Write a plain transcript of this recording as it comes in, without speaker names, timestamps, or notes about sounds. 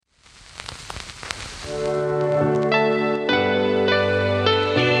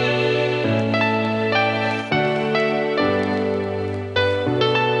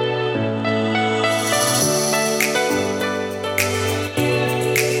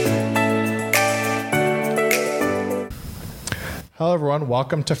Hello, everyone.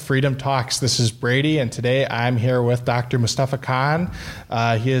 Welcome to Freedom Talks. This is Brady, and today I'm here with Dr. Mustafa Khan.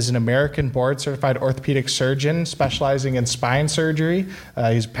 He is an American board-certified orthopedic surgeon specializing in spine surgery.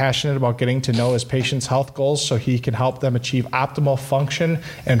 He's passionate about getting to know his patients' health goals so he can help them achieve optimal function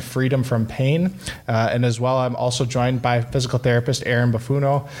and freedom from pain. And as well, I'm also joined by physical therapist Erin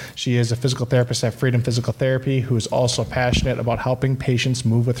Buffuno. She is a physical therapist at Freedom Physical Therapy who is also passionate about helping patients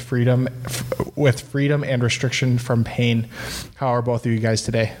move with freedom and restriction from pain. How are both of you guys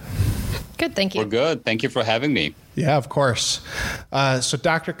today? Good, thank you. We're good. Thank you for having me. Yeah, of course. So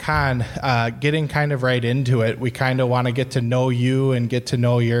Dr. Khan, getting kind of right into it, we kind of want to get to know you and get to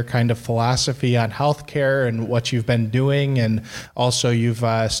know your kind of philosophy on healthcare and what you've been doing. And also you've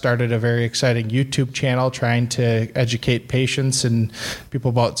started a very exciting YouTube channel trying to educate patients and people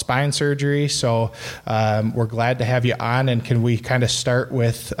about spine surgery. So we're glad to have you on. And can we kind of start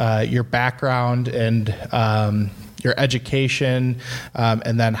with your background and your education,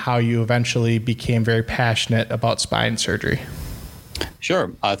 and then how you eventually became very passionate about spine surgery?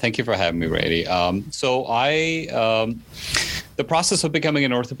 Sure. Thank you for having me, Brady. The process of becoming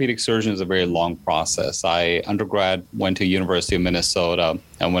an orthopedic surgeon is a very long process. I undergrad went to University of Minnesota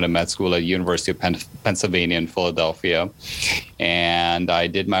and went to med school at University of Pennsylvania in Philadelphia. And I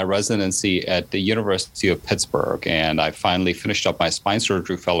did my residency at the University of Pittsburgh. And I finally finished up my spine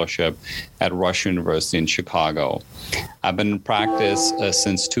surgery fellowship at Rush University in Chicago. I've been in practice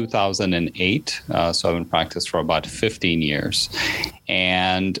since 2008. So I've been in practice for about 15 years.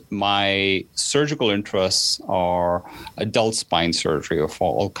 And my surgical interests are adult spine surgery of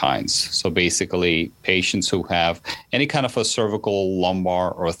all kinds. So basically, patients who have any kind of a cervical,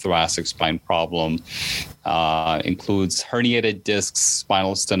 lumbar, or thoracic spine problem, includes herniated discs,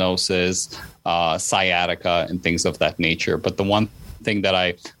 spinal stenosis, sciatica, and things of that nature. But the one thing that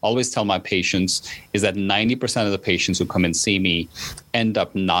I always tell my patients is that 90% of the patients who come and see me end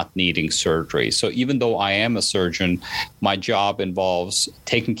up not needing surgery. So even though I am a surgeon, my job involves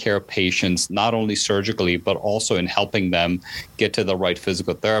taking care of patients, not only surgically, but also in helping them get to the right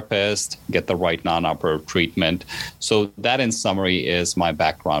physical therapist, get the right non-operative treatment. So that, in summary, is my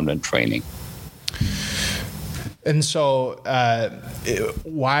background and training. And so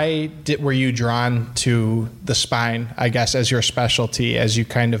why were you drawn to the spine, I guess, as your specialty as you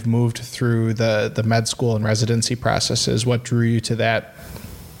kind of moved through the med school and residency processes? What drew you to that?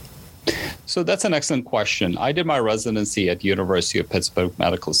 So that's an excellent question. I did my residency at University of Pittsburgh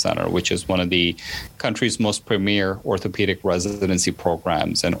Medical Center, which is one of the country's most premier orthopedic residency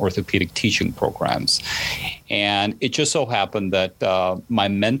programs and orthopedic teaching programs. And it just so happened that my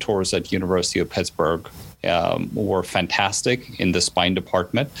mentors at University of Pittsburgh were fantastic in the spine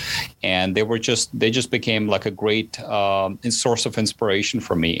department, and they just became like a great source of inspiration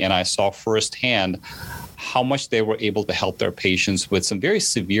for me. And I saw firsthand how much they were able to help their patients with some very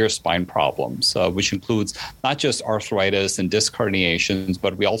severe spine problems, which includes not just arthritis and disc herniations,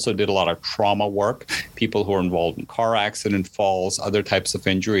 but we also did a lot of trauma work, people who are involved in car accident, falls, other types of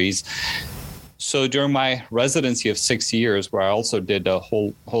injuries. So during my residency of 6 years, where I also did a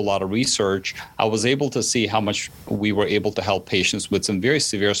whole lot of research, I was able to see how much we were able to help patients with some very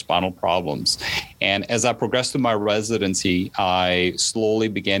severe spinal problems. And as I progressed through my residency, I slowly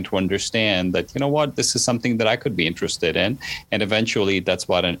began to understand that, this is something that I could be interested in. And eventually, that's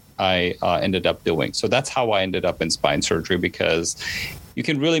what I ended up doing. So that's how I ended up in spine surgery, because you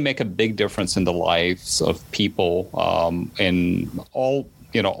can really make a big difference in the lives of people in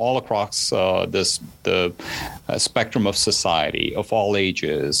all across the spectrum of society, of all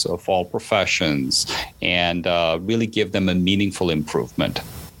ages, of all professions, and really give them a meaningful improvement.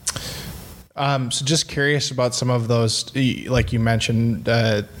 So just curious about some of those, like you mentioned,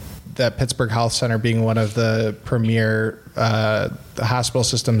 that Pittsburgh Health Center being one of the premier hospital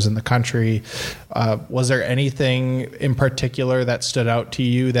systems in the country. Was there anything in particular that stood out to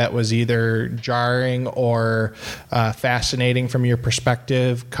you that was either jarring or fascinating from your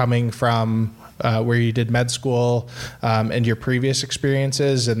perspective, coming from where you did med school and your previous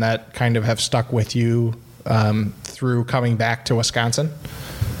experiences, and that kind of have stuck with you through coming back to Wisconsin?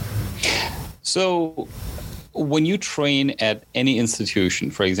 So when you train at any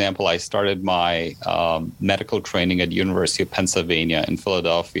institution, for example, I started my medical training at University of Pennsylvania in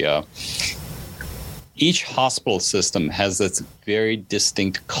Philadelphia. Each hospital system has its very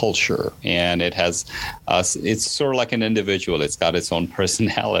distinct culture, and it has, it's sort of like an individual. It's got its own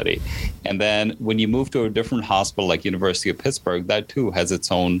personality. And then when you move to a different hospital like University of Pittsburgh, that too has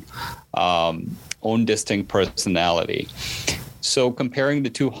its own distinct personality. So comparing the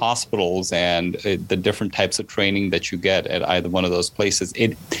two hospitals and the different types of training that you get at either one of those places,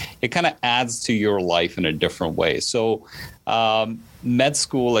 it kind of adds to your life in a different way. So med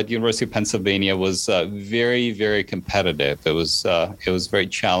school at University of Pennsylvania was very, very competitive. It was very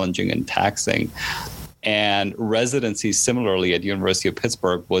challenging and taxing. And residency, similarly, at University of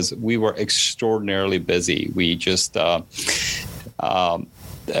Pittsburgh, we were extraordinarily busy. We just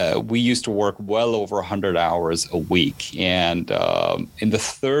we used to work well over 100 hours a week. And in the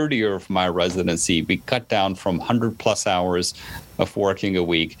third year of my residency, we cut down from 100 plus hours of working a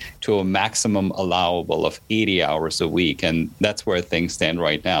week to a maximum allowable of 80 hours a week. And that's where things stand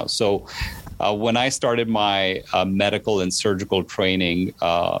right now. So when I started my medical and surgical training,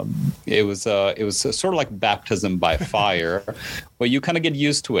 it was sort of like baptism by fire, but you kind of get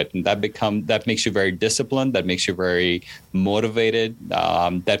used to it, and that makes you very disciplined, that makes you very motivated,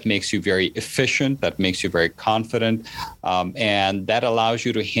 that makes you very efficient, that makes you very confident, and that allows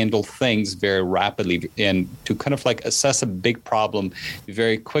you to handle things very rapidly and to kind of like assess a big problem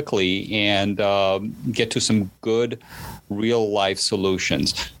very quickly and get to some good real life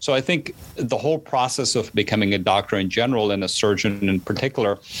solutions. So I think the whole process of becoming a doctor in general and a surgeon in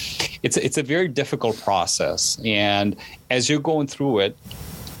particular, it's a very difficult process. And as you're going through it,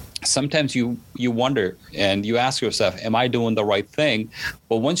 sometimes you wonder and you ask yourself, am I doing the right thing?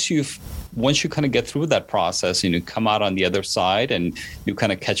 But once you kind of get through that process and you come out on the other side and you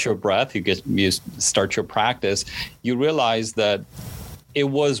kind of catch your breath, you start your practice, you realize that it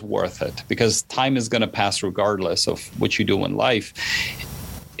was worth it because time is going to pass regardless of what you do in life.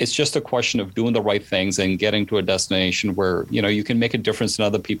 It's just a question of doing the right things and getting to a destination where, you can make a difference in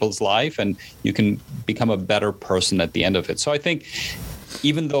other people's life and you can become a better person at the end of it. So I think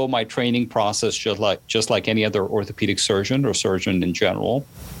even though my training process, just like any other orthopedic surgeon or surgeon in general,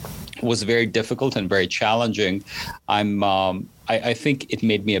 was very difficult and very challenging, I think it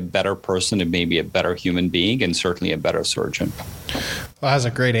made me a better person. It made me a better human being and certainly a better surgeon. Well, that's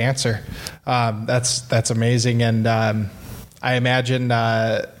a great answer. That's amazing. And I imagine,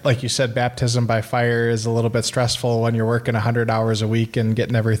 like you said, baptism by fire is a little bit stressful when you're working 100 hours a week and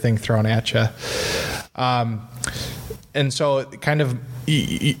getting everything thrown at you. And so kind of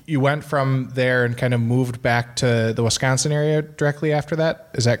you went from there and kind of moved back to the Wisconsin area directly after that.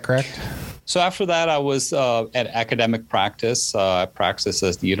 Is that correct? So after that, I was at academic practice. I practiced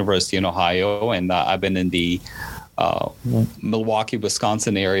at the University in Ohio, and I've been in the Milwaukee,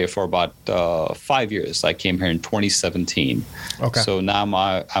 Wisconsin area for about 5 years. I came here in 2017. Okay. So now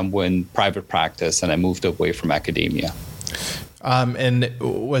I'm in private practice, and I moved away from academia. And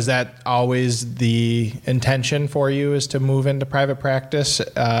was that always the intention for you, is to move into private practice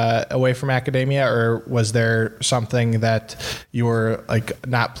away from academia, or was there something that you were like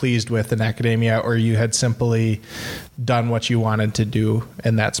not pleased with in academia, or you had simply done what you wanted to do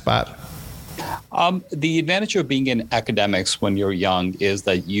in that spot? The advantage of being in academics when you're young is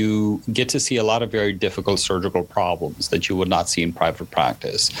that you get to see a lot of very difficult surgical problems that you would not see in private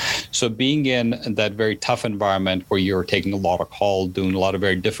practice. So being in that very tough environment where you're taking a lot of calls, doing a lot of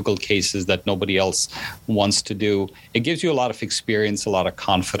very difficult cases that nobody else wants to do, it gives you a lot of experience, a lot of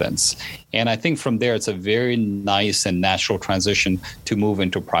confidence. And I think from there, it's a very nice and natural transition to move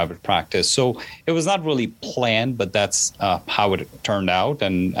into private practice. So it was not really planned, but that's how it turned out.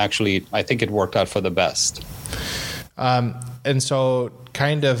 And actually, I think it worked out for the best. And so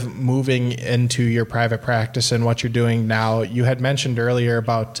kind of moving into your private practice and what you're doing now, you had mentioned earlier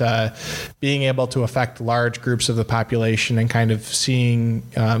about being able to affect large groups of the population and kind of seeing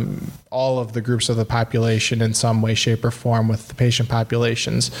all of the groups of the population in some way, shape, or form with the patient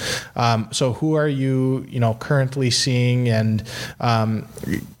populations. So who are you, currently seeing, and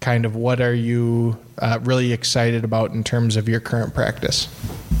kind of what are you really excited about in terms of your current practice?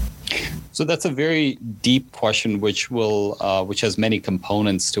 So that's a very deep question, which has many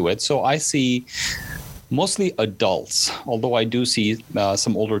components to it. So I see mostly adults, although I do see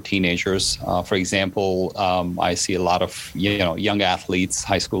some older teenagers. For example, I see a lot of young athletes,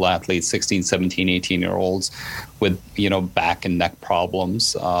 high school athletes, 16, 17, 18-year-olds with back and neck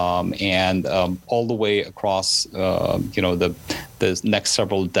problems, and all the way across the next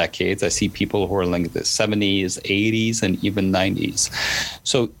several decades. I see people who are in the 70s, 80s, and even 90s.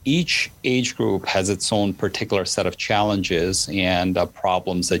 So each age group has its own particular set of challenges and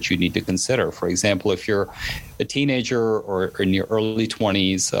problems that you need to consider. For example, if you're a teenager or in your early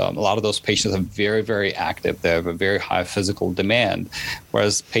 20s, a lot of those patients are very, very active. They have a very high physical demand.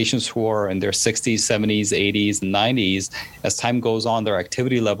 Whereas patients who are in their 60s, 70s, 80s, and 90s, as time goes on, their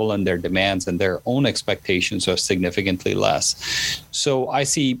activity level and their demands and their own expectations are significantly less. So I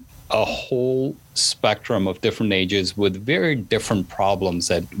see a whole spectrum of different ages with very different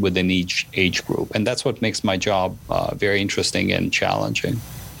problems within each age group. And that's what makes my job very interesting and challenging.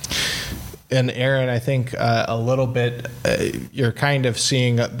 And Aaron, I think a little bit, you're kind of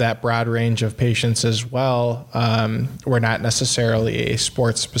seeing that broad range of patients as well. We're not necessarily a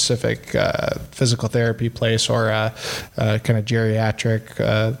sports-specific physical therapy place or a kind of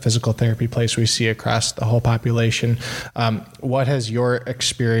geriatric physical therapy place we see across the whole population. What has your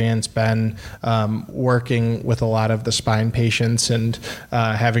experience been working with a lot of the spine patients and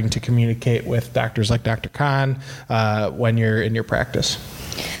having to communicate with doctors like Dr. Khan when you're in your practice?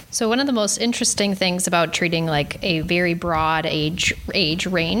 So one of the most interesting things about treating like a very broad age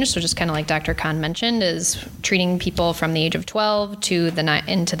range, so just kind of like Dr. Khan mentioned, is treating people from the age of 12 to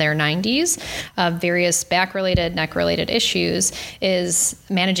into their 90s, various back-related, neck-related issues, is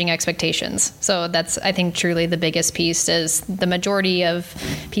managing expectations. So that's, I think, truly the biggest piece. Is the majority of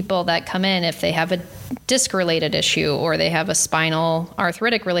people that come in, if they have a disc-related issue or they have a spinal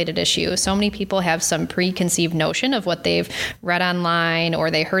arthritic-related issue, so many people have some preconceived notion of what they've read online,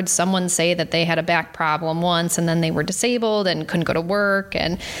 or they heard someone say that they had a back problem once and then they were disabled and couldn't go to work.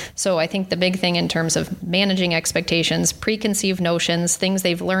 And so I think the big thing in terms of managing expectations, preconceived notions, things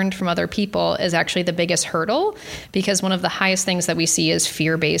they've learned from other people, is actually the biggest hurdle, because one of the highest things that we see is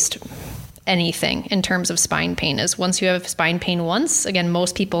fear-based anything in terms of spine pain. Is once you have spine pain once, again,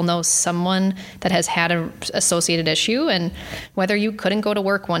 most people know someone that has had an associated issue, and whether you couldn't go to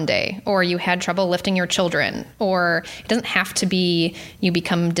work one day, or you had trouble lifting your children, or it doesn't have to be you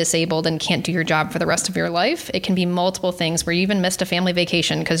become disabled and can't do your job for the rest of your life. It can be multiple things where you even missed a family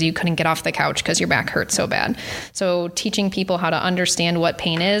vacation because you couldn't get off the couch because your back hurt so bad. So teaching people how to understand what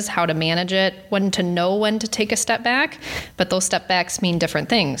pain is, how to manage it, when to know when to take a step back, but those step backs mean different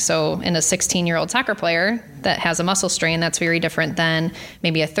things. So in a 16-year-old soccer player that has a muscle strain, that's very different than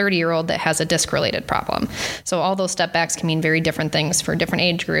maybe a 30-year-old that has a disc-related problem. So all those step backs can mean very different things for different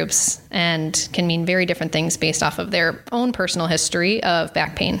age groups, and can mean very different things based off of their own personal history of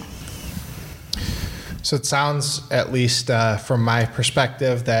back pain. So it sounds, at least from my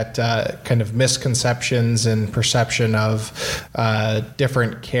perspective, that kind of misconceptions and perception of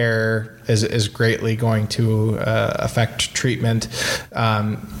different care is greatly going to affect treatment.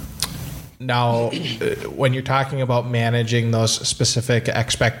 Now, when you're talking about managing those specific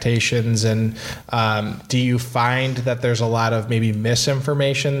expectations, and do you find that there's a lot of maybe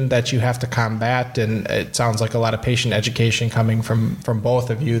misinformation that you have to combat? And it sounds like a lot of patient education coming from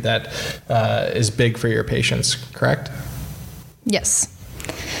both of you that is big for your patients, correct? Yes.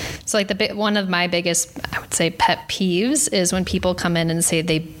 So like one of my biggest, I would say, pet peeves is when people come in and say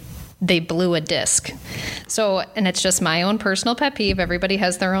they blew a disc. So, and it's just my own personal pet peeve. Everybody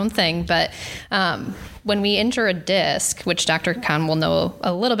has their own thing. But when we injure a disc, which Dr. Khan will know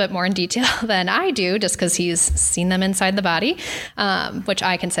a little bit more in detail than I do, just because he's seen them inside the body, which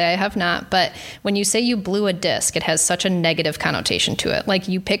I can say I have not. But when you say you blew a disc, it has such a negative connotation to it. Like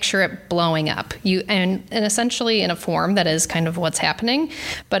you picture it blowing up, and essentially in a form that is kind of what's happening.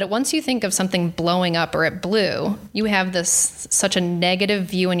 But once you think of something blowing up or it blew, you have this such a negative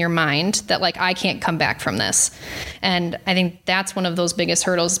view in your mind that like, I can't come back from this. And I think that's one of those biggest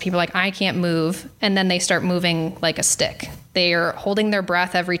hurdles. People are like, I can't move. And then they start moving like a stick. They are holding their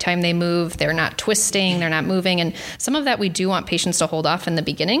breath every time they move. They're not twisting. They're not moving. And some of that we do want patients to hold off in the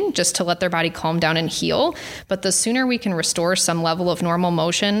beginning just to let their body calm down and heal. But the sooner we can restore some level of normal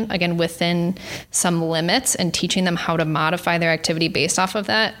motion, again, within some limits, and teaching them how to modify their activity based off of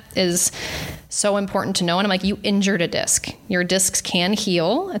that is so important to know. And I'm like, you injured a disc. Your discs can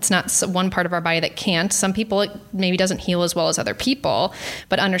heal. It's not one part of our body that can't. Some people, it maybe doesn't heal as well as other people,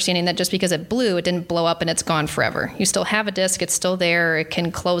 but understanding that just because it blew, it didn't blow up and it's gone forever. You still have a disc. It's still there. It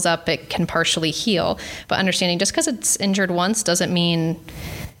can close up. It can partially heal. But understanding just because it's injured once doesn't mean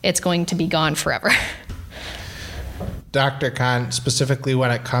it's going to be gone forever. Dr. Khan, specifically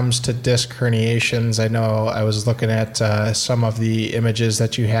when it comes to disc herniations, I know I was looking at some of the images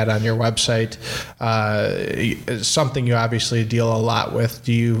that you had on your website. Something you obviously deal a lot with.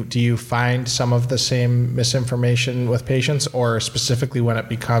 Do you find some of the same misinformation with patients, or specifically when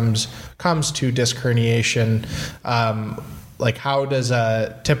it comes to disc herniation? Like, how does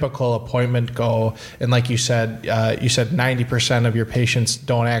a typical appointment go? And like you said 90% of your patients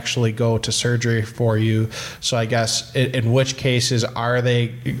don't actually go to surgery for you. So I guess in which cases are they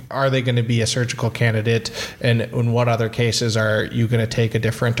going to be a surgical candidate, and in what other cases are you going to take a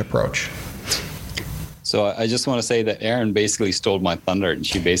different approach? So I just want to say that Erin basically stole my thunder, and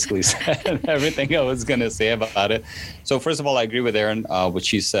she basically said everything I was going to say about it. So first of all, I agree with Erin, what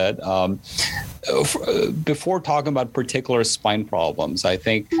she said. Before talking about particular spine problems, I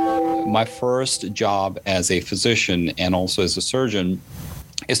think my first job as a physician and also as a surgeon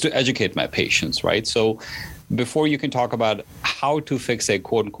is to educate my patients, right? So before you can talk about how to fix a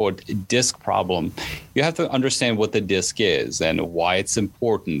quote unquote disc problem, you have to understand what the disc is and why it's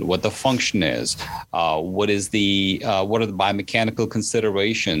important, what the function is, what are the biomechanical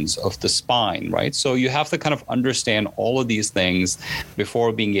considerations of the spine, right? So you have to kind of understand all of these things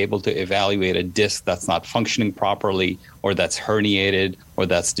before being able to evaluate a disc that's not functioning properly, or that's herniated, or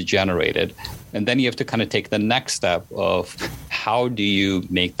that's degenerated. And then you have to kind of take the next step of how do you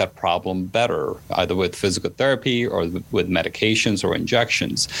make that problem better, either with physical therapy or with medications or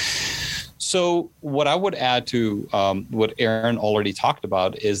injections. So what I would add to what Aaron already talked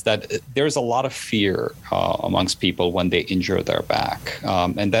about is that there's a lot of fear amongst people when they injure their back.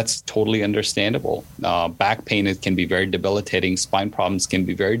 And that's totally understandable. Back pain can be very debilitating. Spine problems can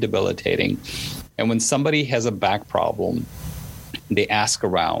be very debilitating. And when somebody has a back problem, they ask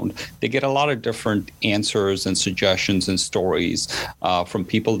around, they get a lot of different answers and suggestions and stories from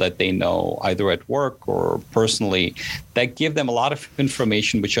people that they know, either at work or personally, that give them a lot of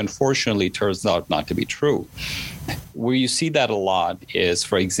information, which unfortunately turns out not to be true. Where you see that a lot is,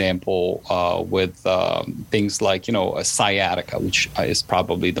 for example, with things like, a sciatica, which is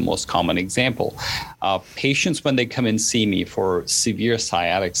probably the most common example. Patients, when they come and see me for severe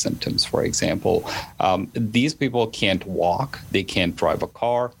sciatic symptoms, for example, these people can't walk, they can't drive a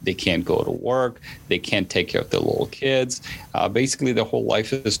car, they can't go to work, they can't take care of their little kids. Basically, their whole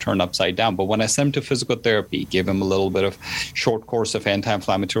life is turned upside down. But when I send them to physical therapy, give them a little bit of short course of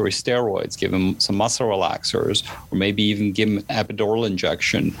anti-inflammatory steroids, give them some muscle relaxers, or maybe even give them epidural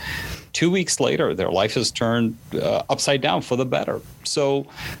injection, 2 weeks later, their life is turned upside down for the better. So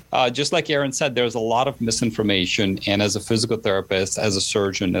just like Aaron said, there's a lot of misinformation. And as a physical therapist, as a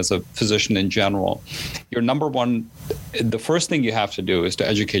surgeon, as a physician in general, your number one, the first thing you have to do is to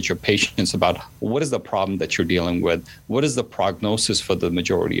educate your patients about what is the problem that you're dealing with, what is the prognosis for the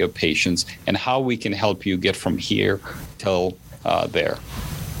majority of patients, and how we can help you get from here till there.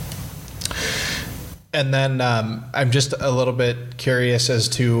 And then I'm just a little bit curious as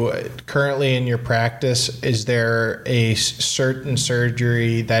to, currently in your practice, is there a certain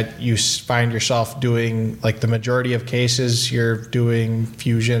surgery that you find yourself doing, like the majority of cases you're doing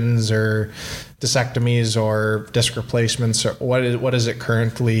fusions or discectomies or disc replacements? Or what is it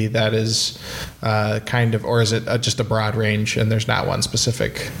currently that is kind of, or is it just a broad range and there's not one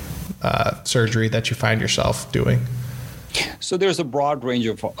specific surgery that you find yourself doing? So there's a broad range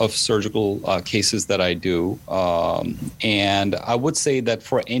of surgical cases that I do. And I would say that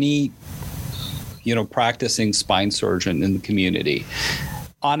for any, practicing spine surgeon in the community,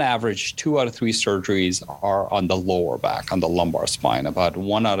 on average, 2 out of 3 surgeries are on the lower back, on the lumbar spine. About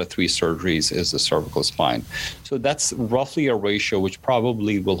 1 out of 3 surgeries is the cervical spine. So that's roughly a ratio which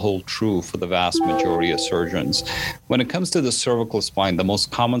probably will hold true for the vast majority of surgeons. When it comes to the cervical spine, the most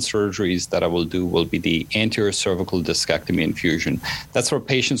common surgeries that I will do will be the anterior cervical discectomy and fusion. That's for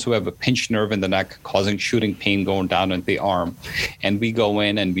patients who have a pinched nerve in the neck causing shooting pain going down into the arm. And we go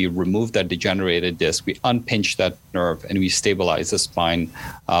in and we remove that degenerated disc, we unpinch that nerve, and we stabilize the spine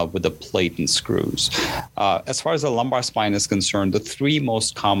with a plate and screws. As far as the lumbar spine is concerned, the 3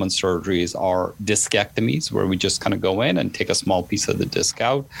 most common surgeries are discectomies, where we just kind of go in and take a small piece of the disc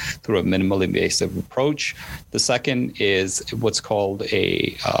out through a minimally invasive approach. The second is what's called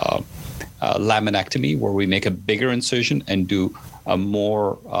a laminectomy, where we make a bigger incision and do a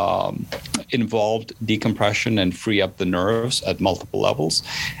more involved decompression and free up the nerves at multiple levels.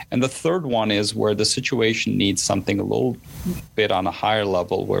 And the third one is where the situation needs something a little bit on a higher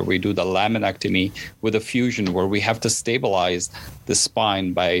level, where we do the laminectomy with a fusion, where we have to stabilize the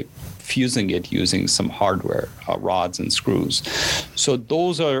spine by fusing it using some hardware, rods and screws. So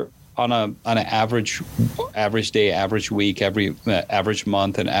those are on an average day, average week, average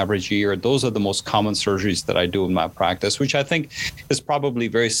month, and average year. Those are the most common surgeries that I do in my practice, which I think is probably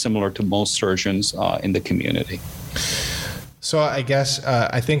very similar to most surgeons in the community. So I guess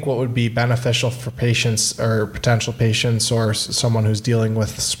I think what would be beneficial for patients or potential patients or someone who's dealing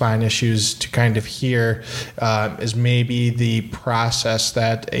with spine issues to kind of hear is maybe the process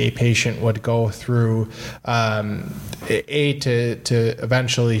that a patient would go through, to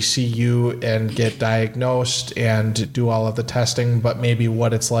eventually see you and get diagnosed and do all of the testing, but maybe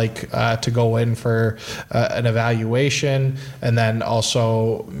what it's like to go in for an evaluation, and then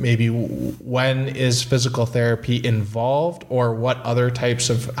also maybe when is physical therapy involved, or what other types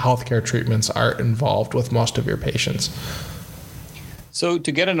of healthcare treatments are involved with most of your patients? So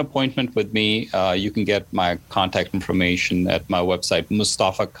to get an appointment with me, you can get my contact information at my website,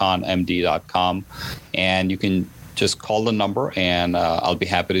 mustafakhanmd.com, and you can just call the number and I'll be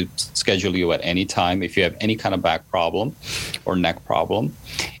happy to schedule you at any time if you have any kind of back problem or neck problem.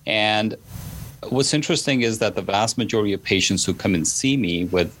 And what's interesting is that the vast majority of patients who come and see me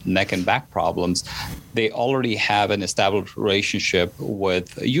with neck and back problems, they already have an established relationship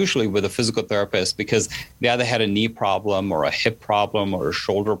usually with a physical therapist, because they either had a knee problem or a hip problem or a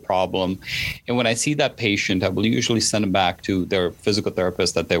shoulder problem. And when I see that patient, I will usually send them back to their physical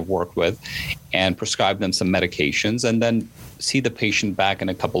therapist that they've worked with and prescribe them some medications, and then see the patient back in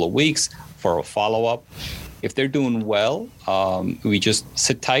a couple of weeks for a follow-up. If they're doing well, we just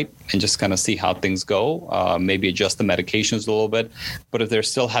sit tight and just kind of see how things go, maybe adjust the medications a little bit. But if they're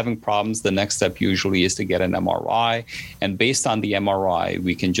still having problems, the next step usually is to get an MRI. And based on the MRI,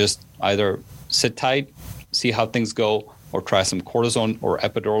 we can just either sit tight, see how things go, or try some cortisone or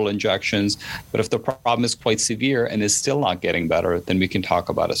epidural injections. But if the problem is quite severe and is still not getting better, then we can talk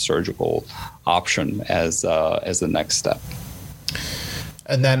about a surgical option as the next step.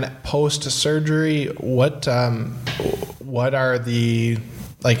 And then post-surgery, what are the,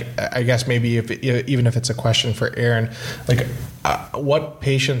 like, I guess maybe even if it's a question for Aaron, like, what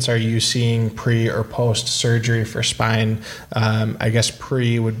patients are you seeing pre or post-surgery for spine? I guess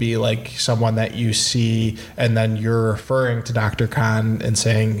pre would be like someone that you see and then you're referring to Dr. Kahn and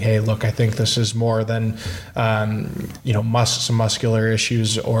saying, hey, look, I think this is more than, some muscular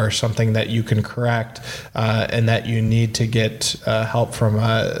issues or something that you can correct, and that you need to get help from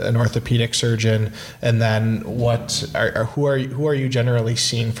an orthopedic surgeon. And then who are you generally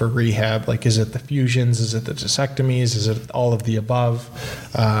seeing for rehab? Like, is it the fusions? Is it the discectomies? Is it all of the above?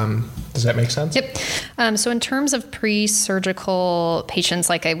 Does that make sense? Yep. So in terms of pre-surgical patients,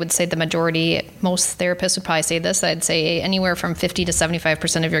 like I would say the majority, most therapists would probably say this, I'd say anywhere from 50 to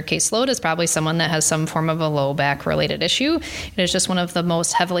 75% of your caseload is probably someone that has some form of a low back related issue. It is just one of the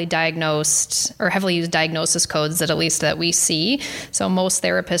most heavily diagnosed or heavily used diagnosis codes that at least that we see. So most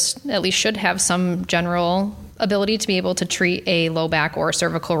therapists at least should have some general ability to be able to treat a low back or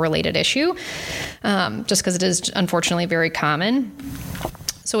cervical related issue, just because it is unfortunately very common.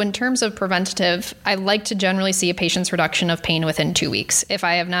 So in terms of preventative, I like to generally see a patient's reduction of pain within 2 weeks. If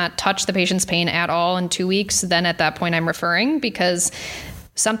I have not touched the patient's pain at all in 2 weeks, then at that point I'm referring, because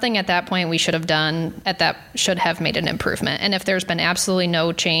something at that point we should have done should have made an improvement. And if there's been absolutely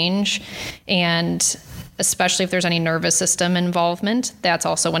no change, and especially if there's any nervous system involvement, that's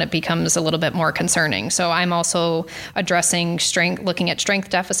also when it becomes a little bit more concerning. So I'm also addressing strength, looking at strength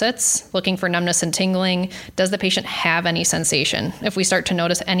deficits, looking for numbness and tingling. Does the patient have any sensation? If we start to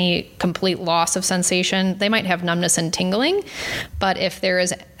notice any complete loss of sensation, they might have numbness and tingling. But if there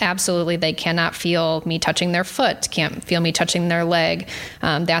is absolutely, they cannot feel me touching their foot, can't feel me touching their leg,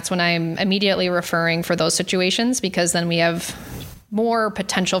 that's when I'm immediately referring for those situations, because then we have more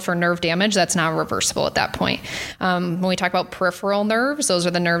potential for nerve damage that's not reversible at that point. When we talk about peripheral nerves, those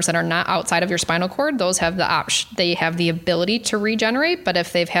are the nerves that are not outside of your spinal cord. Those have they have the ability to regenerate, but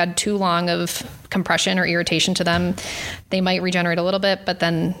if they've had too long of compression or irritation to them, they might regenerate a little bit, but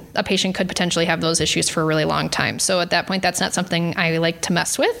then a patient could potentially have those issues for a really long time. So at that point, that's not something I like to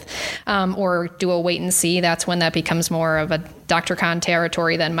mess with, or do a wait and see. That's when that becomes more of a Dr. Kahn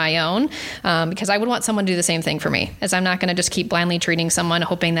territory than my own, because I would want someone to do the same thing for me, as I'm not going to just keep blindly treating someone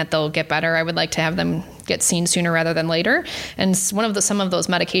hoping that they'll get better. I would like to have them get seen sooner rather than later. And some of those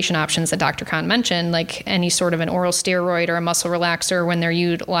medication options that Dr. Kahn mentioned, like any sort of an oral steroid or a muscle relaxer, when they're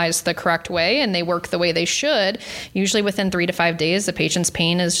utilized the correct way and they work the way they should, usually within 3 to 5 days, the patient's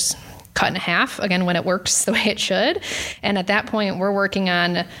pain is cut in half, again, when it works the way it should. And at that point, we're working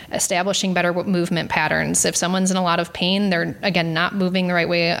on establishing better movement patterns. If someone's in a lot of pain, they're, again, not moving the right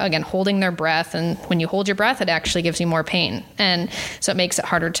way, again, holding their breath. And when you hold your breath, it actually gives you more pain. And so it makes it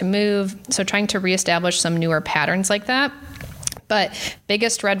harder to move. So trying to reestablish some newer patterns like that. But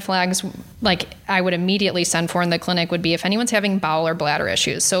biggest red flags, like I would immediately send for in the clinic, would be if anyone's having bowel or bladder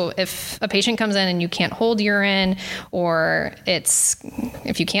issues. So if a patient comes in and you can't hold urine, or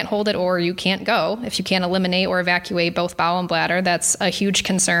if you can't hold it or you can't go, if you can't eliminate or evacuate both bowel and bladder, that's a huge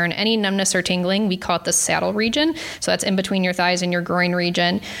concern. Any numbness or tingling, we call it the saddle region. So that's in between your thighs and your groin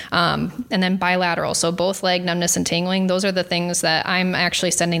region. And then bilateral, so both leg numbness and tingling, those are the things that I'm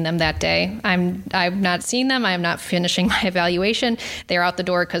actually sending them that day. I've not seen them. I'm not finishing my evaluation. They're out the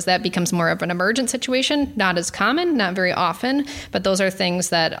door, because that becomes more of an emergent situation, not as common, not very often, but those are things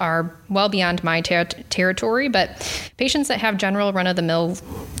that are well beyond my territory. But patients that have general run-of-the-mill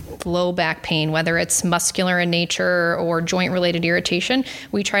low back pain, whether it's muscular in nature or joint related irritation,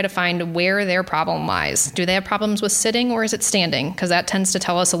 we try to find where their problem lies. Do they have problems with sitting or is it standing? Because that tends to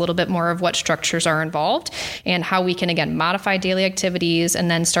tell us a little bit more of what structures are involved and how we can, again, modify daily activities and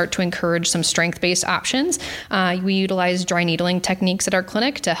then start to encourage some strength-based options. We utilize dry needling techniques at our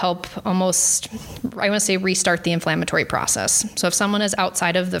clinic to help almost, I want to say, restart the inflammatory process. So if someone is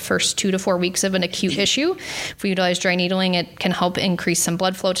outside of the first 2 to 4 weeks of an acute issue, if we utilize dry needling, it can help increase some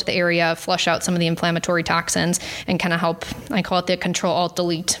blood flow to the area, flush out some of the inflammatory toxins, and kind of help, I call it the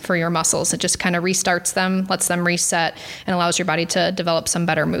Control-Alt-Delete for your muscles. It just kind of restarts them, lets them reset, and allows your body to develop some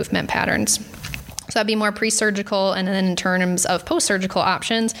better movement patterns. So that'd be more pre-surgical. And then in terms of post-surgical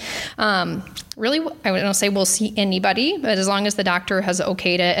options, really, I wouldn't say we'll see anybody, but as long as the doctor has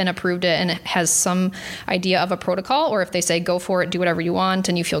okayed it and approved it and has some idea of a protocol, or if they say go for it, do whatever you want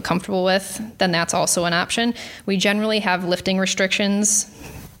and you feel comfortable with, then that's also an option. We generally have lifting restrictions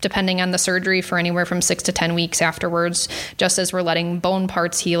depending on the surgery for anywhere from 6 to 10 weeks afterwards, just as we're letting bone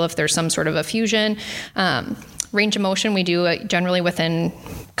parts heal if there's some sort of a fusion. Range of motion, we do generally within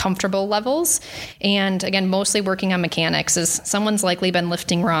comfortable levels. And again, mostly working on mechanics, as someone's likely been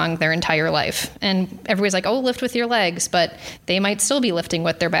lifting wrong their entire life. And everybody's like, oh, lift with your legs, but they might still be lifting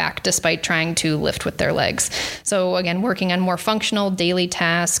with their back despite trying to lift with their legs. So again, working on more functional daily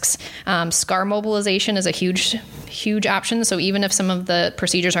tasks. Scar mobilization is a huge option. So even if some of the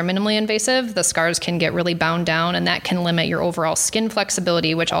procedures are minimally invasive, the scars can get really bound down, and that can limit your overall skin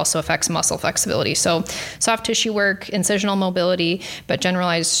flexibility, which also affects muscle flexibility. So soft tissue work, incisional mobility, but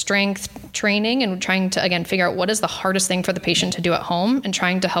generalized strength training, and trying to, again, figure out what is the hardest thing for the patient to do at home and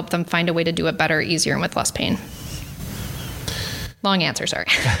trying to help them find a way to do it better, easier, and with less pain. Long answer, sorry.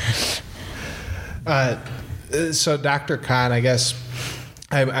 So Dr. Kahn, I guess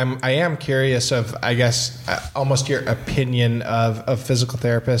I am curious of, I guess, almost your opinion of physical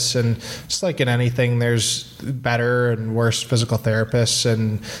therapists. And just like in anything, there's better and worse physical therapists,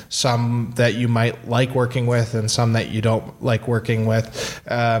 and some that you might like working with and some that you don't like working with.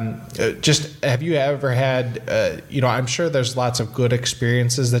 Just have you ever had, I'm sure there's lots of good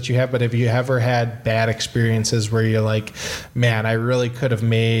experiences that you have, but have you ever had bad experiences where you're like, man, I really could have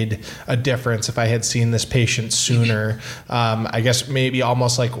made a difference if I had seen this patient sooner? I guess maybe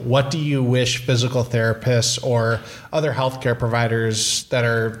almost like, what do you wish physical therapists or other healthcare providers that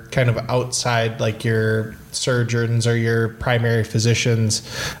are kind of outside, like your surgeons or your primary physicians,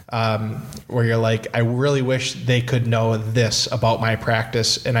 where you're like, I really wish they could know this about my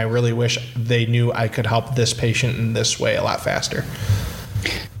practice, and I really wish they knew I could help this patient in this way a lot faster?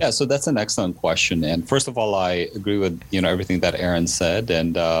 Yeah, so that's an excellent question. And first of all, I agree with everything that Aaron said.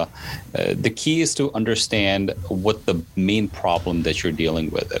 And the key is to understand what the main problem that you're dealing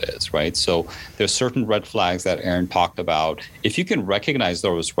with it is, right? So there's certain red flags that Aaron talked about. If you can recognize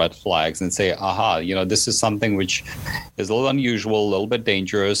those red flags and say, aha, this is something which is a little unusual, a little bit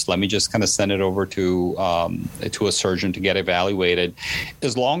dangerous, let me just kind of send it over to a surgeon to get evaluated.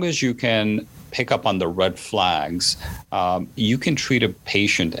 As long as you can pick up on the red flags, you can treat a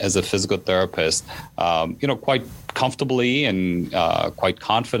patient as a physical therapist, quite comfortably and quite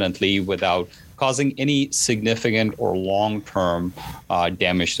confidently without causing any significant or long-term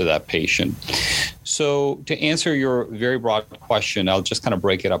damage to that patient. So to answer your very broad question, I'll just kind of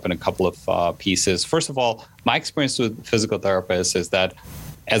break it up in a couple of pieces. First of all, my experience with physical therapists is that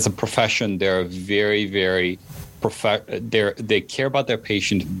as a profession, they're very, very they care about their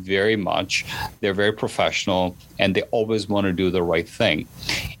patient very much. They're very professional, and they always want to do the right thing.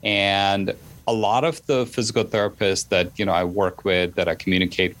 And a lot of the physical therapists that I work with, that I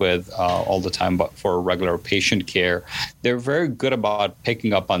communicate with all the time, but for regular patient care, they're very good about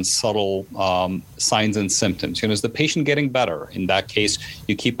picking up on subtle signs and symptoms. Is the patient getting better? In that case,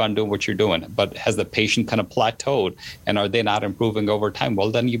 you keep on doing what you're doing. But has the patient kind of plateaued, and are they not improving over time?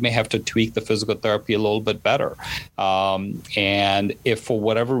 Well, then you may have to tweak the physical therapy a little bit better. And if for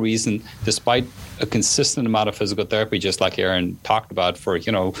whatever reason, despite a consistent amount of physical therapy, just like Aaron talked about, for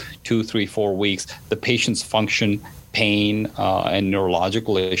 2, 3, 4 weeks, the patient's function, pain, and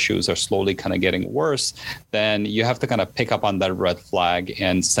neurological issues are slowly kind of getting worse, then you have to kind of pick up on that red flag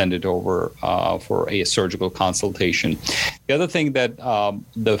and send it over for a surgical consultation. The other thing that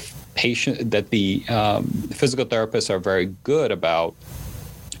the physical therapists are very good about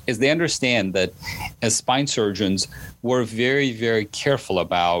is they understand that as spine surgeons, we're very, very careful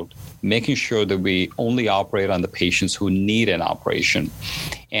about making sure that we only operate on the patients who need an operation.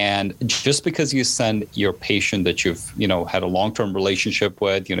 And just because you send your patient that you've, had a long-term relationship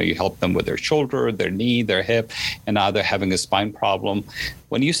with, you help them with their shoulder, their knee, their hip, and now they're having a spine problem.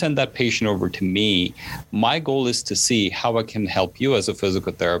 When you send that patient over to me, my goal is to see how I can help you as a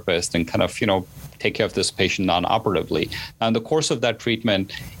physical therapist and kind of, take care of this patient non-operatively. Now, in the course of that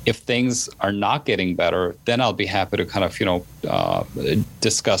treatment, if things are not getting better, then I'll be happy to kind of,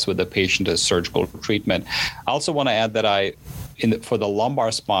 discuss with the patient a surgical treatment. I also want to add that for the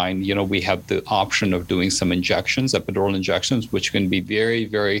lumbar spine, we have the option of doing some injections, epidural injections, which can be very,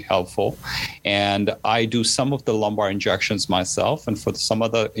 very helpful. And I do some of the lumbar injections myself. And for some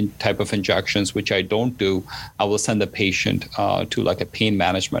other type of injections, which I don't do, I will send the patient to like a pain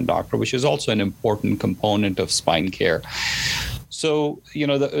management doctor, which is also an important component of spine care. So,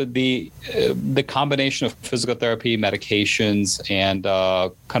 the combination of physical therapy, medications, and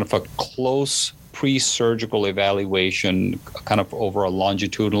kind of a close pre-surgical evaluation kind of over a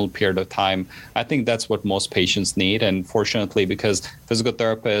longitudinal period of time, I think that's what most patients need. And fortunately, because physical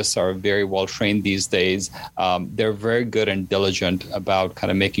therapists are very well trained these days, they're very good and diligent about kind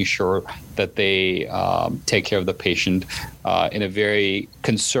of making sure that they take care of the patient in a very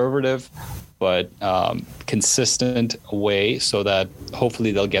conservative but consistent way so that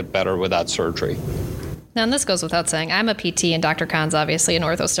hopefully they'll get better without surgery. Now, and this goes without saying, I'm a PT and Dr. Khan's obviously an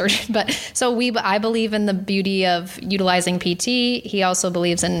orthosurgeon, but so I believe in the beauty of utilizing PT. He also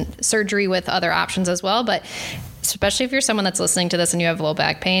believes in surgery with other options as well, but especially if you're someone that's listening to this and you have low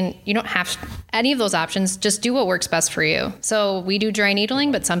back pain, you don't have any of those options. Just do what works best for you. So we do dry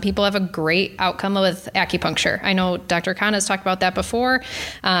needling, but some people have a great outcome with acupuncture. I know Dr. Khan has talked about that before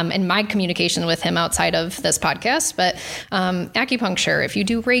in my communication with him outside of this podcast, but acupuncture, if you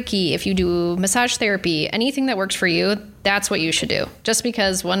do Reiki, if you do massage therapy, anything that works for you, that's what you should do. Just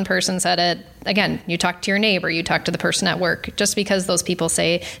because one person said it, again, you talk to your neighbor, you talk to the person at work, just because those people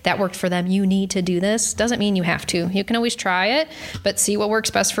say that worked for them, you need to do this, doesn't mean you have to. You can always try it, but see what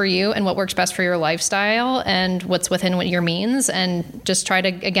works best for you and what works best for your lifestyle and what's within your means, and just try to,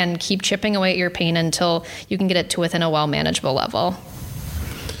 again, keep chipping away at your pain until you can get it to within a well-manageable level.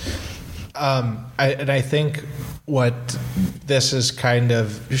 I think what this is kind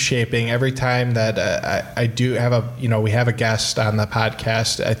of shaping every time that I do have we have a guest on the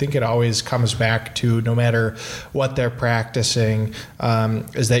podcast, I think it always comes back to, no matter what they're practicing,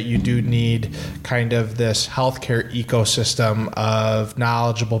 is that you do need kind of this healthcare ecosystem of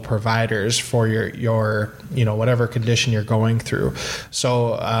knowledgeable providers for your whatever condition you're going through.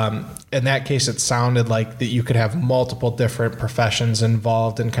 So in that case, it sounded like that you could have multiple different professions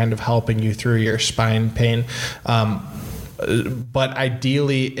involved in kind of helping you through your spine pain. But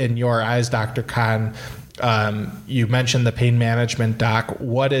ideally, in your eyes, Dr. Khan, you mentioned the pain management doc.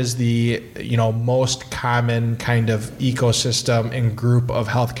 What is the most common kind of ecosystem and group of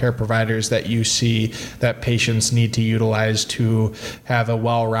healthcare providers that you see that patients need to utilize to have a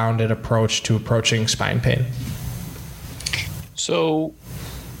well-rounded approach to approaching spine pain? So,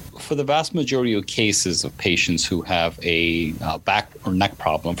 for the vast majority of cases of patients who have a back or neck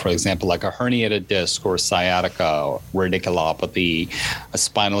problem, for example, like a herniated disc or sciatica or radiculopathy, a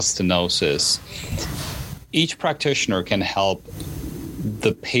spinal stenosis, each practitioner can help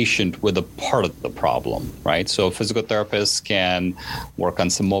the patient with a part of the problem, right? So physical therapists can work on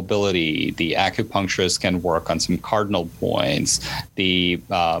some mobility. The acupuncturist can work on some cardinal points. The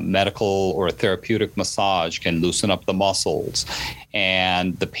medical or therapeutic massage can loosen up the muscles.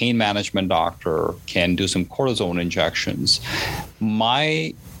 And the pain management doctor can do some cortisone injections.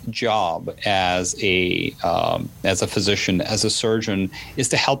 My job as a physician, as a surgeon, is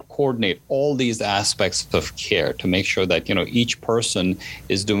to help coordinate all these aspects of care to make sure that each person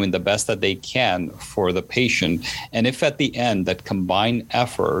is doing the best that they can for the patient. And if at the end that combined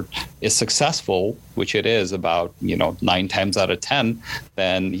effort is successful, which it is about 9 times out of 10,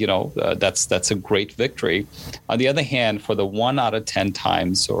 then that's a great victory. On the other hand, for the 1 out of 10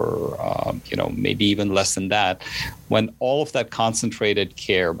 times, or maybe even less than that, when all of that concentrated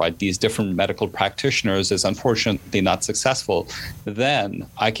care by these different medical practitioners is unfortunately not successful, then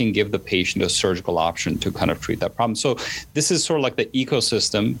I can give the patient a surgical option to kind of treat that problem. So this is sort of like the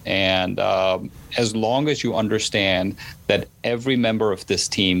ecosystem, and as long as you understand that every member of this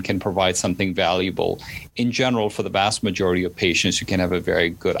team can provide something valuable, in general, for the vast majority of patients, you can have a very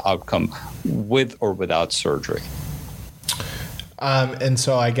good outcome with or without surgery. And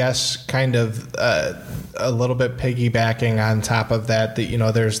so I guess kind of a little bit piggybacking on top of that,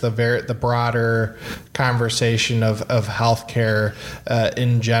 there's the broader conversation of healthcare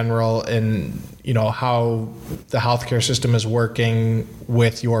in general, and how the healthcare system is working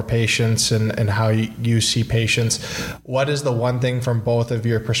with your patients and how you see patients. What is the one thing from both of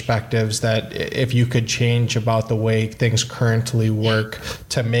your perspectives that if you could change about the way things currently work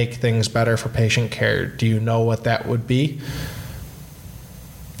to make things better for patient care? Do you know what that would be?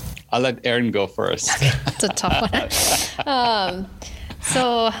 I'll let Erin go first. It's a tough one.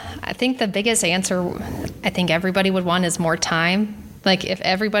 So I think the biggest answer I think everybody would want is more time. Like if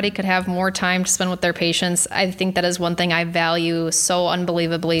everybody could have more time to spend with their patients, I think that is one thing I value so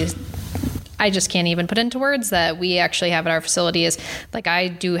unbelievably. I just can't even put into words that we actually have at our facility. Is like I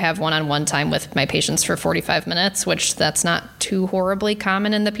do have one-on-one time with my patients for 45 minutes, which that's not too horribly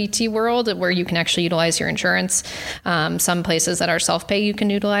common in the PT world where you can actually utilize your insurance. Some places that are self-pay, you can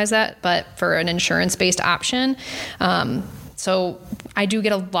utilize that, but for an insurance-based option, so I do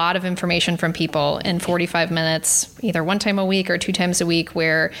get a lot of information from people in 45 minutes, either one time a week or 2 times a week,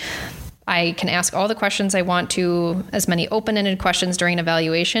 where I can ask all the questions I want to, as many open-ended questions during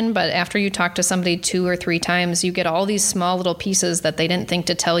evaluation, but after you talk to somebody 2 or 3 times, you get all these small little pieces that they didn't think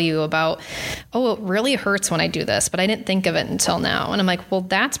to tell you about, oh, it really hurts when I do this, but I didn't think of it until now. And I'm like, well,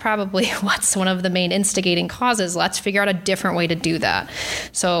 that's probably what's one of the main instigating causes. Let's figure out a different way to do that.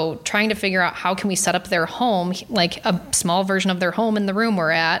 So trying to figure out how can we set up their home, like a small version of their home in the room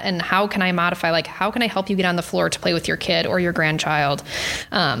we're at, and how can I modify, like how can I help you get on the floor to play with your kid or your grandchild?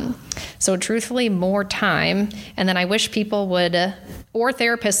 So truthfully, more time. And then I wish people would, or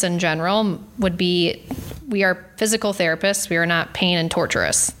therapists in general, would be, we are physical therapists. We are not pain and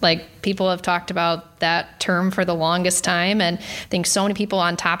torturous. Like people have talked about that term for the longest time. And I think so many people,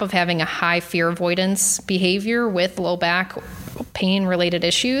 on top of having a high fear avoidance behavior with low back pain related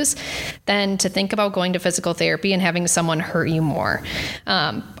issues, then to think about going to physical therapy and having someone hurt you more.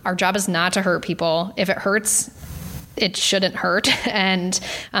 Our job is not to hurt people. If it hurts, it shouldn't hurt. And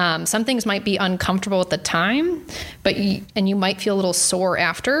some things might be uncomfortable at the time, but you might feel a little sore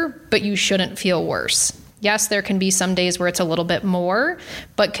after, but you shouldn't feel worse. Yes, there can be some days where it's a little bit more,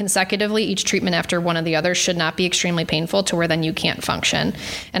 but consecutively, each treatment after one of the others should not be extremely painful to where then you can't function.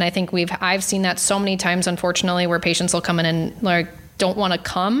 And I think I've seen that so many times, unfortunately, where patients will come in and like don't want to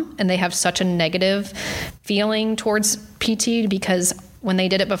come, and they have such a negative feeling towards PT because when they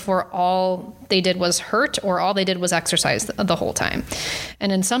did it before, all they did was hurt, or all they did was exercise the whole time.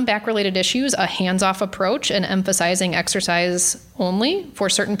 And in some back-related issues, a hands-off approach and emphasizing exercise only for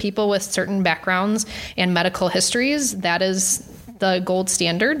certain people with certain backgrounds and medical histories, that is the gold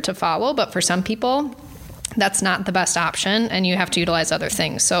standard to follow. But for some people, that's not the best option, and you have to utilize other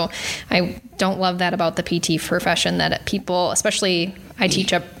things. So I don't love that about the PT profession, that people, especially I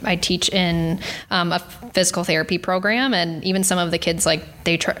teach in a physical therapy program, and even some of the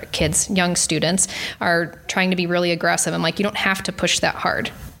kids, young students are trying to be really aggressive. I'm like, you don't have to push that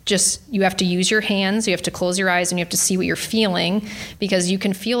hard. Just, you have to use your hands, you have to close your eyes, and you have to see what you're feeling, because you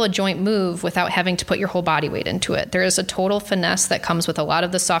can feel a joint move without having to put your whole body weight into it. There is a total finesse that comes with a lot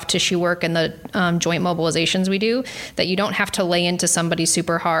of the soft tissue work and the joint mobilizations we do, that you don't have to lay into somebody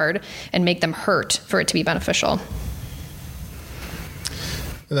super hard and make them hurt for it to be beneficial.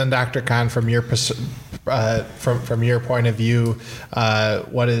 And then Dr. Kahn, from your from your point of view,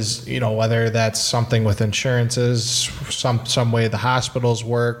 what is, whether that's something with insurances, some way the hospitals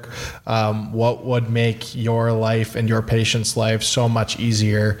work, what would make your life and your patient's life so much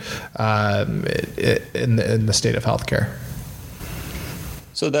easier in the state of healthcare?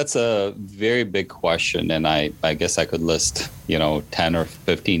 So that's a very big question, and I guess I could list 10 or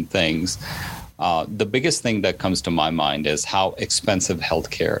 15 things. The biggest thing that comes to my mind is how expensive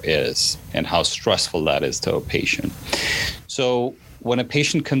healthcare is and how stressful that is to a patient. So when a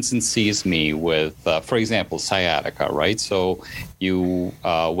patient comes and sees me with, for example, sciatica, right? So you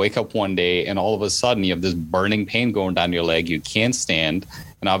wake up one day and all of a sudden you have this burning pain going down your leg. You can't stand,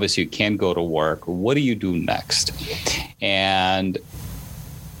 and obviously you can't go to work. What do you do next? And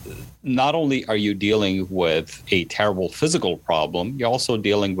not only are you dealing with a terrible physical problem, you're also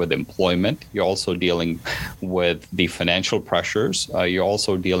dealing with employment. You're also dealing with the financial pressures. You're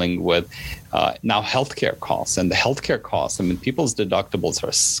also dealing with now healthcare costs. And the healthcare costs, people's deductibles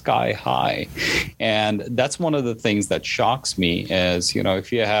are sky high. And that's one of the things that shocks me is,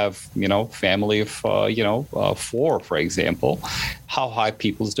 if you have, family of, 4, for example, how high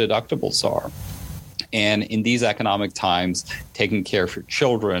people's deductibles are. And in these economic times, taking care of your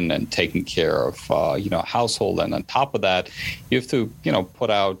children and taking care of household, and on top of that, you have to put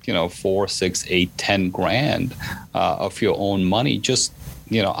out 4, 6, 8, 10 grand of your own money just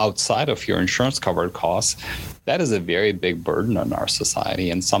outside of your insurance covered costs. That is a very big burden on our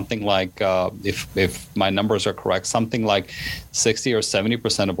society, and something like, if my numbers are correct, something like 60 or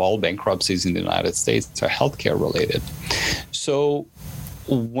 70% of all bankruptcies in the United States are healthcare related. So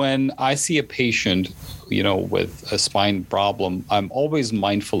when I see a patient, with a spine problem, I'm always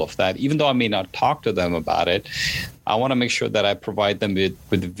mindful of that. Even though I may not talk to them about it, I want to make sure that I provide them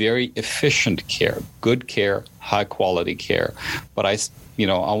with very efficient care, good care, high quality care. But I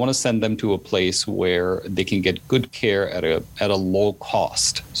want to send them to a place where they can get good care at a low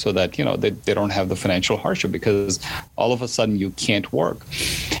cost, so that they don't have the financial hardship because all of a sudden you can't work.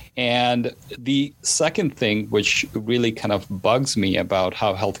 And the second thing, which really kind of bugs me about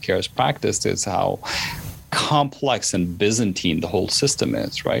how healthcare is practiced, is how complex and Byzantine the whole system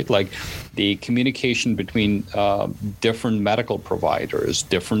is, right? Like the communication between different medical providers,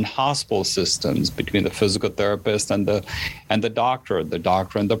 different hospital systems, between the physical therapist and the doctor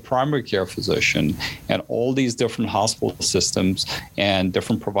and the primary care physician, and all these different hospital systems and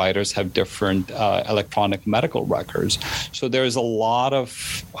different providers have different electronic medical records. So there's a lot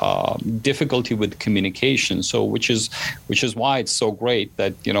of difficulty with communication. So which is why it's so great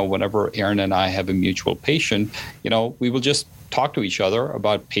that whenever Aaron and I have a mutual patient, we will just talk to each other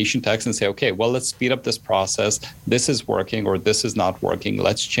about patient X and say, okay, well, let's speed up this process. This is working or this is not working.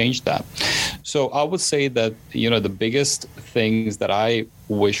 Let's change that. So I would say that, the biggest things that I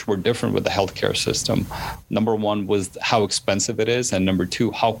wish were different with the healthcare system, number one was how expensive it is. And number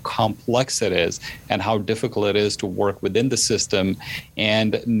two, how complex it is and how difficult it is to work within the system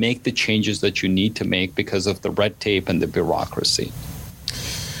and make the changes that you need to make because of the red tape and the bureaucracy.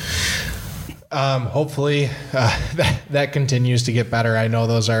 Hopefully that continues to get better. I know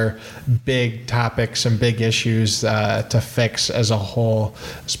those are big topics and big issues to fix as a whole,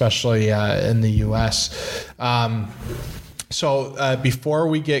 especially in the U.S. So before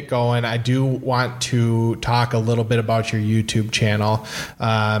we get going, I do want to talk a little bit about your YouTube channel.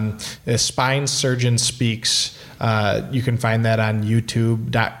 Spine Surgeon Speaks. You can find that on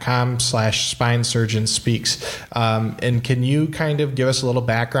youtube.com/Spine Surgeon Speaks. And can you kind of give us a little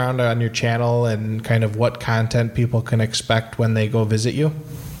background on your channel and kind of what content people can expect when they go visit you?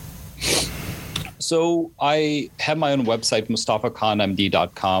 So I have my own website,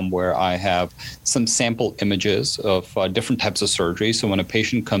 MustafaKhanMD.com, where I have some sample images of different types of surgery. So when a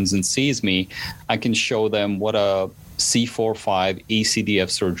patient comes and sees me, I can show them what a C4-5 ACDF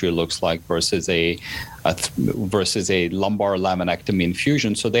surgery looks like versus a lumbar laminectomy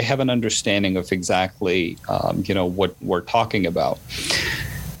infusion. So they have an understanding of exactly what we're talking about.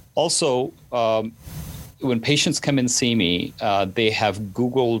 Also, when patients come and see me, they have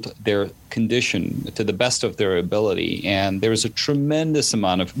Googled their condition to the best of their ability. And there's a tremendous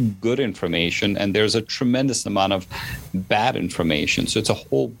amount of good information and there's a tremendous amount of bad information. So it's a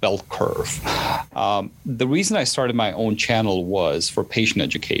whole bell curve. The reason I started my own channel was for patient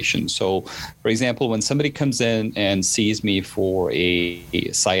education. So, for example, when somebody comes in and sees me for a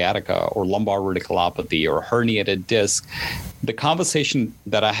sciatica or lumbar radiculopathy or herniated disc, the conversation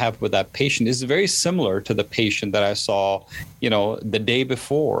that I have with that patient is very similar to the patient that I saw, the day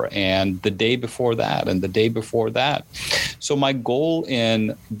before and the day before that and the day before that. So my goal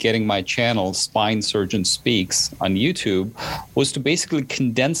in getting my channel, Spine Surgeon Speaks, on YouTube was to basically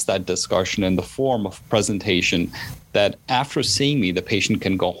condense that discussion in the form of presentation that after seeing me, the patient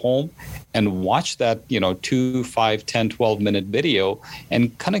can go home and watch that, 2, 5, 10, 12-minute video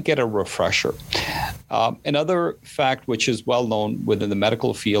and kind of get a refresher. Another fact which is well known within the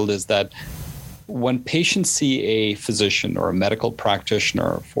medical field is that when patients see a physician or a medical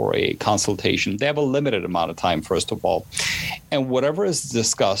practitioner for a consultation, they have a limited amount of time, first of all. And whatever is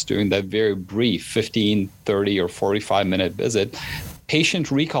discussed during that very brief 15, 30, or 45-minute visit,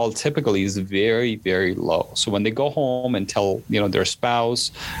 patient recall typically is very, very low. So when they go home and tell, their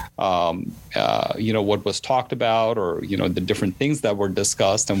spouse, what was talked about or, the different things that were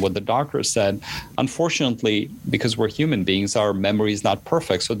discussed and what the doctor said, unfortunately, because we're human beings, our memory is not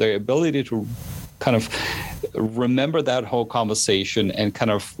perfect. So their ability to kind of remember that whole conversation and kind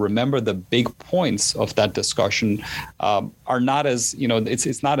of remember the big points of that discussion are not as,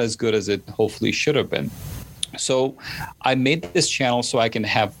 it's not as good as it hopefully should have been. So I made this channel so I can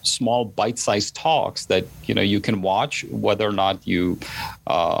have small bite-sized talks that you can watch, whether or not you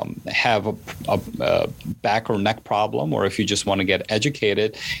have a back or neck problem, or if you just want to get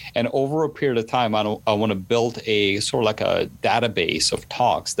educated. And over a period of time, I want to build a sort of like a database of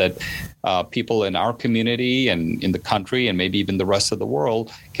talks that people in our community and in the country and maybe even the rest of the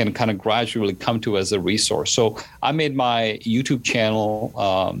world can kind of gradually come to as a resource. So I made my YouTube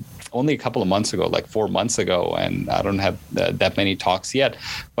channel only a couple of months ago, like 4 months ago, and I don't have that many talks yet,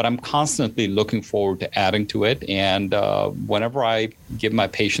 but I'm constantly looking forward to adding to it. And whenever I give my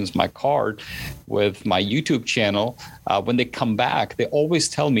patients my card with my YouTube channel, when they come back, they always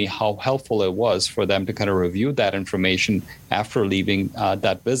tell me how helpful it was for them to kind of review that information after leaving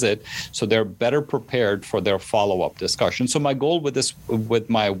that visit, so they're better prepared for their follow-up discussion. So my goal with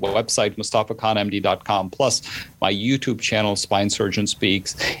my website, MustafaKhanMD.com, plus my YouTube channel, Spine Surgeon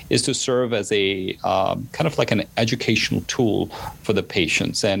Speaks, is to serve as a kind of like an educational tool for the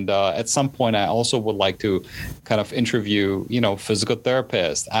patients. And at some point, I also would like to kind of interview, physical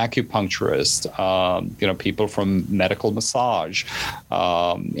therapists, acupuncturists, people from medical massage,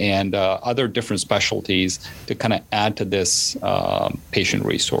 and other different specialties to kind of add to this patient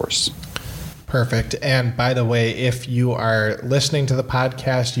resource. Perfect. And by the way, if you are listening to the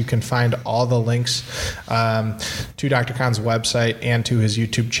podcast, you can find all the links to Dr. Khan's website and to his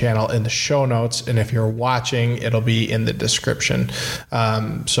YouTube channel in the show notes. And if you're watching, it'll be in the description.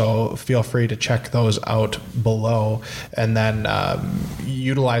 So feel free to check those out below and then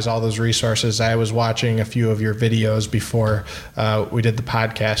utilize all those resources. I was watching a few of your videos before we did the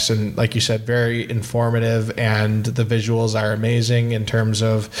podcast. And like you said, very informative, and the visuals are amazing in terms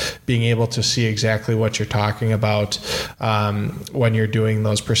of being able to see exactly what you're talking about when you're doing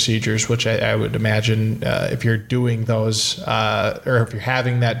those procedures, which I would imagine if you're doing those or if you're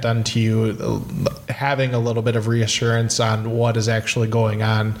having that done to you, having a little bit of reassurance on what is actually going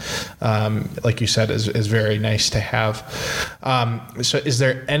on, like you said, is very nice to have. So is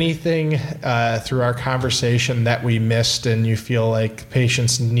there anything through our conversation that we missed and you feel like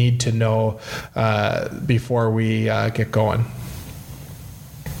patients need to know before we get going?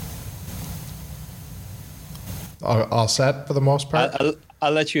 All set for the most part?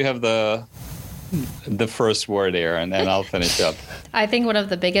 I'll let you have the first word there, and then I'll finish up. I think one of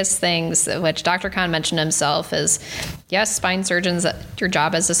the biggest things, which Dr. Khan mentioned himself, is yes, spine surgeons, your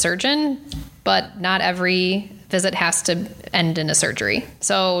job as a surgeon, but not every visit has to end in a surgery.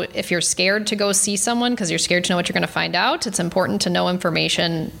 So if you're scared to go see someone because you're scared to know what you're going to find out, it's important to know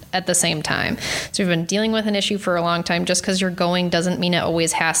information at the same time. So if you've been dealing with an issue for a long time, just because you're going doesn't mean it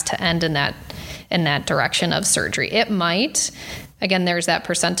always has to end in that direction of surgery. It might. Again, there's that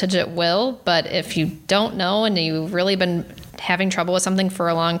percentage it will, but if you don't know and you've really been having trouble with something for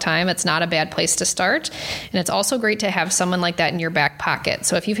a long time, it's not a bad place to start. And it's also great to have someone like that in your back pocket.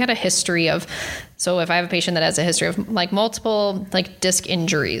 So if you've had a history of, so if I have a patient that has a history of like multiple like disc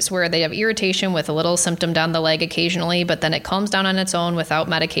injuries where they have irritation with a little symptom down the leg occasionally, but then it calms down on its own without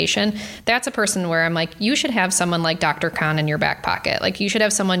medication, that's a person where I'm like, you should have someone like Dr. Khan in your back pocket. Like you should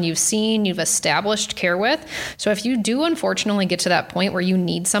have someone you've seen, you've established care with. So if you do unfortunately get to that point where you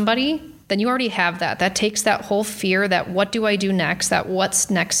need somebody, then you already have that. That takes that whole fear, that what do I do next, that what's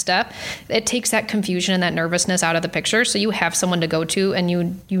next step. It takes that confusion and that nervousness out of the picture. So you have someone to go to and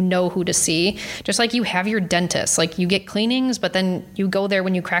you know who to see. Just like you have your dentist. Like you get cleanings, but then you go there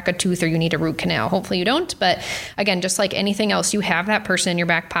when you crack a tooth or you need a root canal. Hopefully you don't. But again, just like anything else, you have that person in your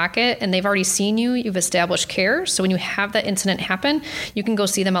back pocket and they've already seen you. You've established care. So when you have that incident happen, you can go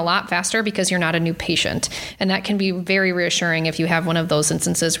see them a lot faster because you're not a new patient. And that can be very reassuring if you have one of those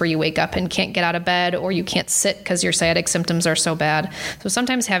instances where you wake up and can't get out of bed or you can't sit because your sciatic symptoms are so bad. So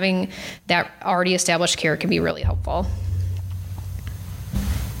sometimes having that already established care can be really helpful.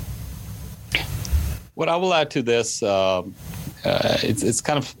 What I will add to this, it's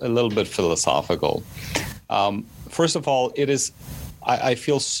kind of a little bit philosophical. First of all, I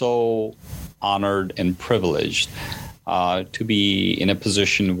feel so honored and privileged to be in a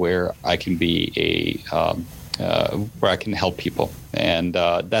position where I can be where I can help people. And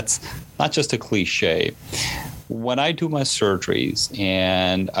that's not just a cliche. When I do my surgeries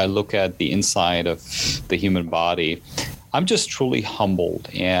and I look at the inside of the human body, I'm just truly humbled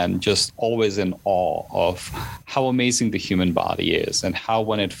and just always in awe of how amazing the human body is and how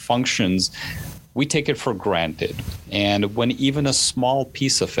when it functions, we take it for granted. And when even a small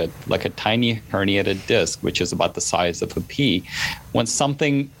piece of it, like a tiny herniated disc, which is about the size of a pea, when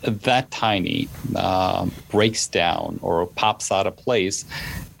something that tiny breaks down or pops out of place,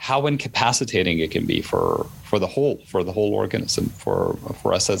 how incapacitating it can be for the whole organism, for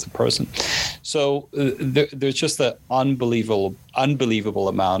us as a person. So there's just an unbelievable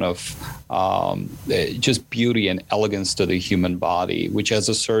amount of just beauty and elegance to the human body, which as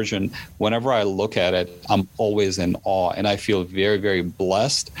a surgeon, whenever I look at it, I'm always in awe, and I feel very, very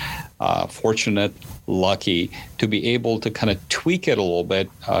blessed, fortunate, lucky to be able to kind of tweak it a little bit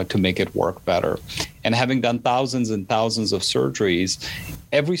to make it work better. And having done thousands and thousands of surgeries,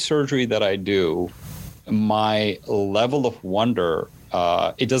 every surgery that I do, my level of wonder,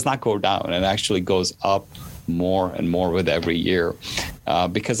 it does not go down, and actually goes up more and more with every year,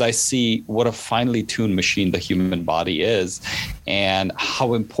 because I see what a finely tuned machine the human body is, and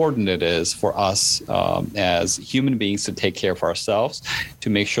how important it is for us as human beings to take care of ourselves, to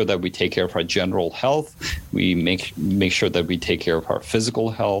make sure that we take care of our general health, we make sure that we take care of our physical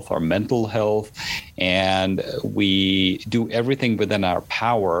health, our mental health, and we do everything within our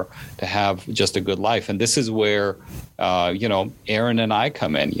power to have just a good life. And this is where Aaron and I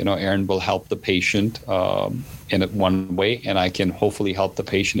come in. Aaron will help the patient in one way, and I can hopefully help the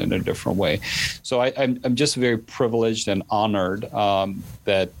patient in a different way. So I'm just very privileged and honored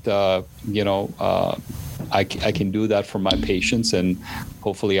that I can do that for my patients, and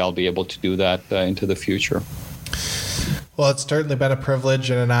hopefully I'll be able to do that into the future. Well, it's certainly been a privilege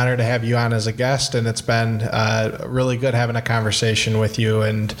and an honor to have you on as a guest, and it's been really good having a conversation with you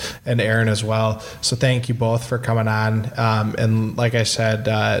and Aaron as well. So thank you both for coming on. And like I said,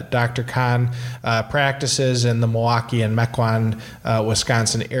 Dr. Khan practices in the Milwaukee and Mequon,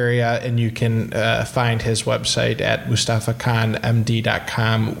 Wisconsin area, and you can find his website at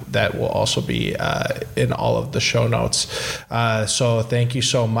mustafakhanmd.com. That will also be in all of the show notes. So thank you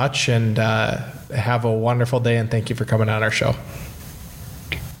so much, and have a wonderful day, and thank you for coming on our show.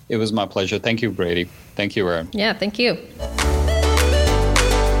 It was my pleasure. Thank you, Brady. Thank you, Aaron. Yeah, thank you.